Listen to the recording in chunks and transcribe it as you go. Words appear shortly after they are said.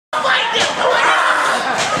What are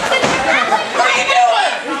you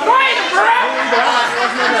doing? Fighting, bro!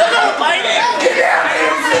 Don't fight it! Get down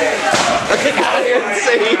here and see! Get down here and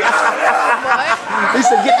see! He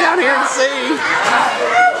said, get down here and see!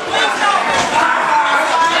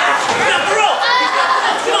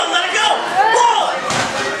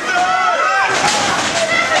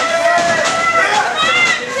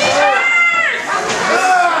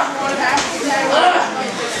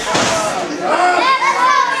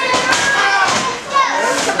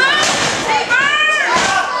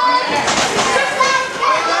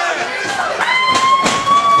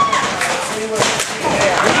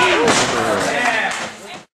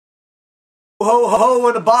 Ho ho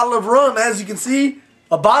and a bottle of rum. As you can see,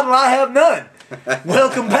 a bottle I have none.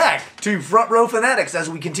 Welcome back to Front Row Fanatics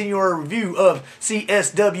as we continue our review of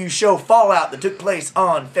CSW show Fallout that took place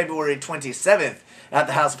on February 27th at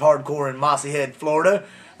the House of Hardcore in Mossy Head, Florida.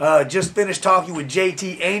 Just finished talking with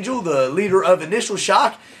JT Angel, the leader of Initial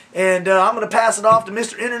Shock, and I'm going to pass it off to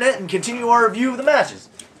Mr. Internet and continue our review of the matches.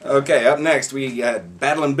 Okay, up next we had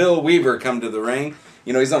Battling Bill Weaver come to the ring.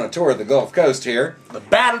 You know, he's on a tour of the Gulf Coast here. The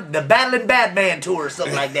Battling Bad Man tour or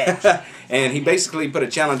something like that. And he basically put a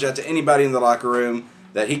challenge out to anybody in the locker room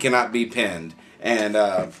that he cannot be pinned. And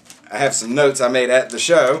I have some notes I made at the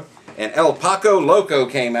show. And El Paco Loco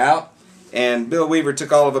came out. And Bill Weaver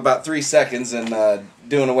took all of about 3 seconds and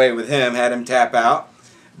doing away with him, had him tap out.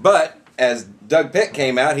 But as Doug Pitt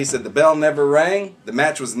came out, he said the bell never rang. The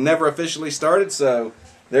match was never officially started, so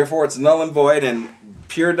therefore it's null and void. And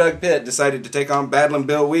pure Doug Pitt decided to take on Battling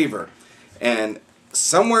Bill Weaver. And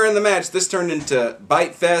somewhere in the match, this turned into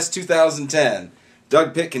Bite Fest 2010.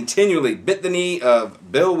 Doug Pitt continually bit the knee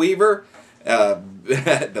of Bill Weaver,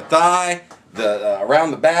 the thigh,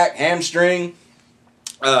 around the back, hamstring.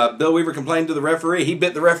 Bill Weaver complained to the referee. He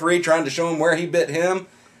bit the referee, trying to show him where he bit him.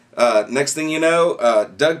 Next thing you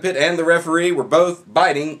know, Doug Pitt and the referee were both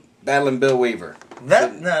biting Battling Bill Weaver.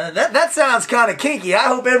 That sounds kind of kinky. I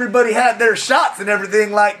hope everybody had their shots and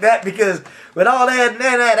everything like that, because with all that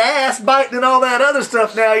ass biting and all that other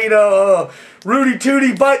stuff now, you know, Rudy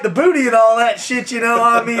Tooty bite the booty and all that shit, you know,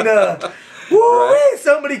 I mean, woo-wee,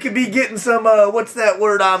 somebody could be getting some, what's that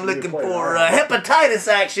word I'm looking for, hepatitis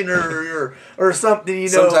action or something,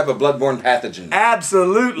 you know. Some type of bloodborne pathogen.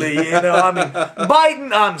 Absolutely, you know, I mean,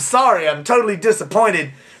 biting, I'm sorry, I'm totally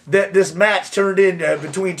disappointed that this match turned in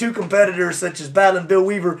between two competitors such as Battling Bill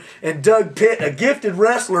Weaver and Doug Pitt, a gifted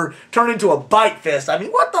wrestler, turned into a bite fest. I mean,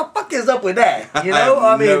 what the fuck is up with that? You know,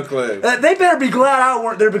 I have no clue. They better be glad I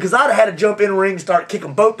weren't there, because I'd have had to jump in the ring, start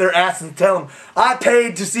kicking both their asses, and tell them I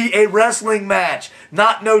paid to see a wrestling match,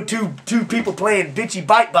 not no two people playing bitchy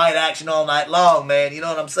bite action all night long, man. You know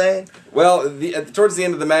what I'm saying? Well, towards the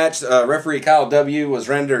end of the match, referee Kyle W. was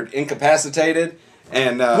rendered incapacitated.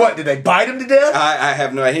 And what, did they bite him to death? I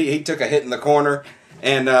have no idea. He took a hit in the corner.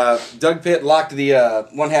 And Doug Pitt locked the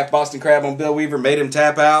one-half Boston Crab on Bill Weaver, made him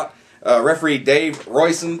tap out. Referee Dave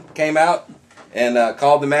Royson came out and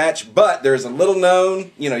called the match. But there's a little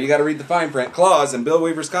known, you know, you got to read the fine print clause in Bill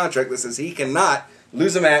Weaver's contract that says he cannot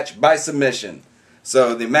lose a match by submission.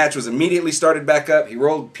 So the match was immediately started back up. He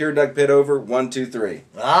rolled pure Doug Pitt over, 1, 2, 3.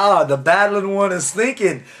 Ah, the battling one is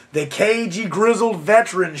thinking. The cagey, grizzled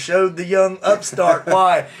veteran showed the young upstart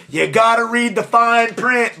why. You gotta read the fine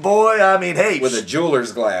print, boy. I mean, hey. With a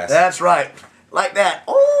jeweler's glass. That's right. Like that.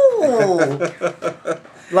 Oh.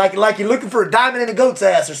 like you're looking for a diamond in a goat's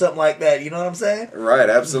ass or something like that. You know what I'm saying? Right,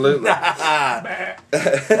 absolutely. hey,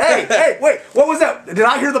 wait. What was that? Did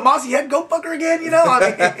I hear the Mossy Head goat fucker again? You know, I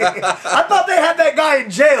mean, I thought they had that guy in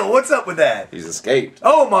jail. What's up with that? He's escaped.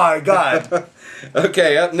 Oh my God.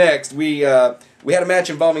 Okay, up next we had a match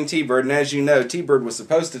involving T-Bird, and as you know, T-Bird was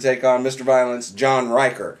supposed to take on Mr. Violence, John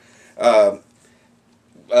Riker.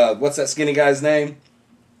 What's that skinny guy's name?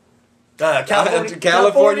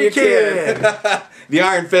 California Kid. The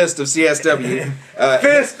Iron Fist of CSW.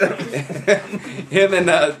 Fist. him and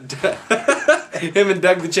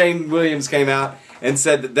Doug the Chain Williams came out and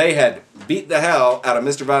said that they had beat the hell out of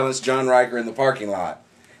Mr. Violence, John Riker, in the parking lot.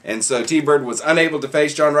 And so T-Bird was unable to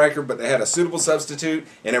face John Riker, but they had a suitable substitute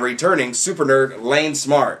in a returning super nerd, Lane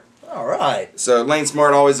Smart. All right. So Lane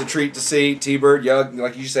Smart, always a treat to see. T-Bird, young,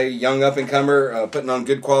 like you say, young up-and-comer, putting on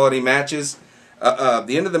good quality matches. The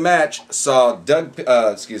end of the match saw Doug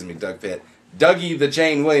Pitt, Dougie the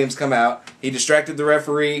Chain Williams come out. He distracted the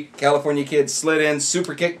referee. California Kid slid in,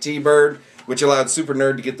 super kicked T-Bird, which allowed Super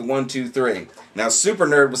Nerd to get the 1, 2, 3. Now Super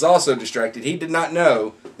Nerd was also distracted. He did not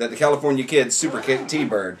know that the California Kid super kicked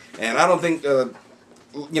T-Bird, and I don't think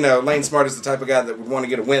you know, Lane Smart is the type of guy that would want to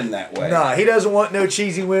get a win that way. Nah, he doesn't want no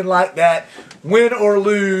cheesy win like that. Win or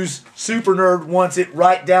lose, Super Nerd wants it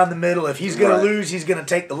right down the middle. If he's going to lose, he's going to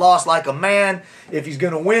take the loss like a man. If he's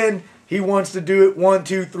going to win, he wants to do it 1,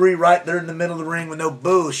 2, 3 right there in the middle of the ring with no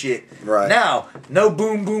bullshit. Right. Now, no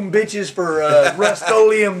boom boom bitches for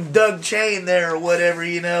Rust-Oleum Doug Chain there or whatever,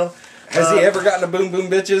 you know. Has he ever gotten a boom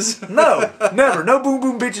boom bitches? No, never. No boom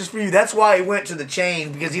boom bitches for you. That's why he went to the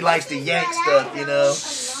Chain, because he likes to yank stuff, you know.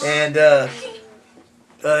 And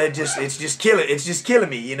it's just killing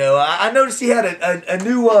me, you know. I noticed he had a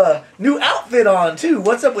new outfit on too.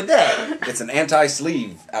 What's up with that? It's an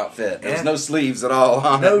anti-sleeve outfit. There's no sleeves at all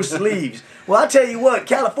on No it. sleeves. Well, I tell you what,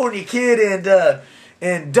 California Kid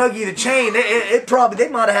and Dougie the Chain, they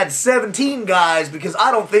might have had 17 guys, because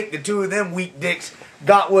I don't think the two of them weak dicks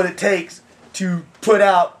got what it takes to put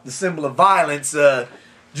out the symbol of violence.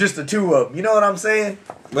 Just the two of them. You know what I'm saying?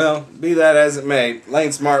 Well, be that as it may,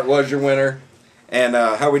 Lane Smart was your winner. And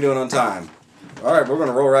how are we doing on time? All right, we're going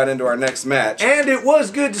to roll right into our next match. And it was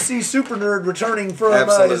good to see Super Nerd returning from his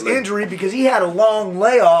Absolutely. injury, because he had a long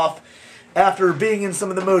layoff after being in some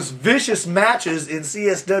of the most vicious matches in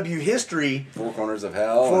CSW history. Four Corners of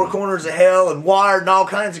Hell. Four Corners of Hell and Wired and all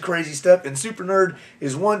kinds of crazy stuff. And Super Nerd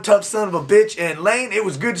is one tough son of a bitch. And Lane, it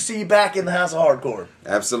was good to see you back in the House of Hardcore.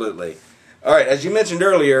 Absolutely. All right, as you mentioned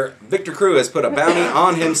earlier, Victor Crew has put a bounty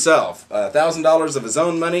on himself. $1,000 of his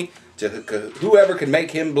own money to whoever could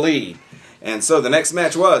make him bleed. And so the next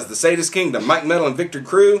match was the Sadist Kingdom, Mike Metal and Victor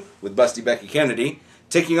Crew with Busty Becky Kennedy,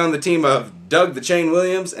 taking on the team of Doug the Chain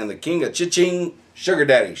Williams and the King of Cha-Ching, Sugar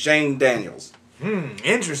Daddy, Shane Daniels.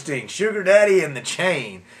 Interesting. Sugar Daddy and the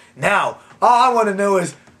Chain. Now, all I want to know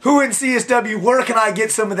is, who in CSW, where can I get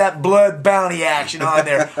some of that blood bounty action on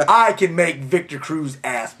there? I can make Victor Crew's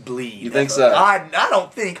ass bleed. You think so? I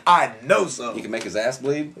don't think, I know so. You can make his ass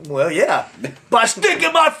bleed? Well, yeah. By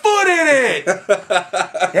sticking my foot in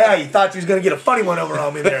it! Yeah, you thought you was going to get a funny one over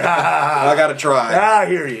on me there. I got to try. I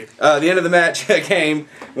hear you. The end of the match came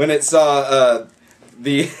when it saw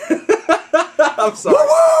the... I'm sorry.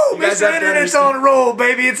 Woo-woo! You guys Mr. have to Internet's understand. on a roll,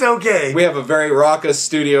 baby. It's okay. We have a very raucous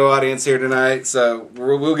studio audience here tonight, so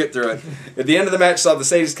we'll get through it. At the end of the match, saw the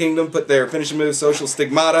Sadist Kingdom put their finishing move, Social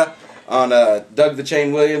Stigmata, on Doug the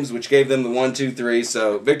Chain Williams, which gave them the 1, 2, 3.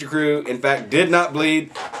 So Victor Crew, in fact, did not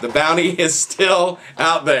bleed. The bounty is still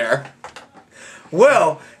out there.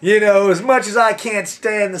 Well, you know, as much as I can't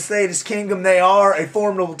stand the Sadist Kingdom, they are a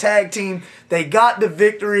formidable tag team. They got the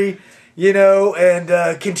victory, you know,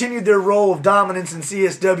 and continued their role of dominance in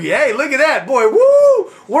CSW. Hey, look at that, boy.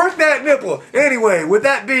 Woo! Work that nipple. Anyway, with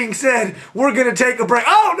that being said, we're going to take a break.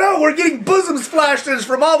 Oh, no, we're getting bosom splashes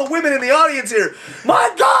from all the women in the audience here.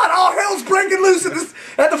 My God, all hell's breaking loose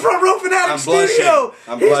at the Front Row Fanatics studio.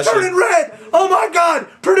 He's turning red. Oh, my God.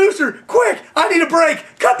 Producer, quick, I need a break.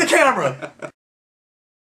 Cut the camera.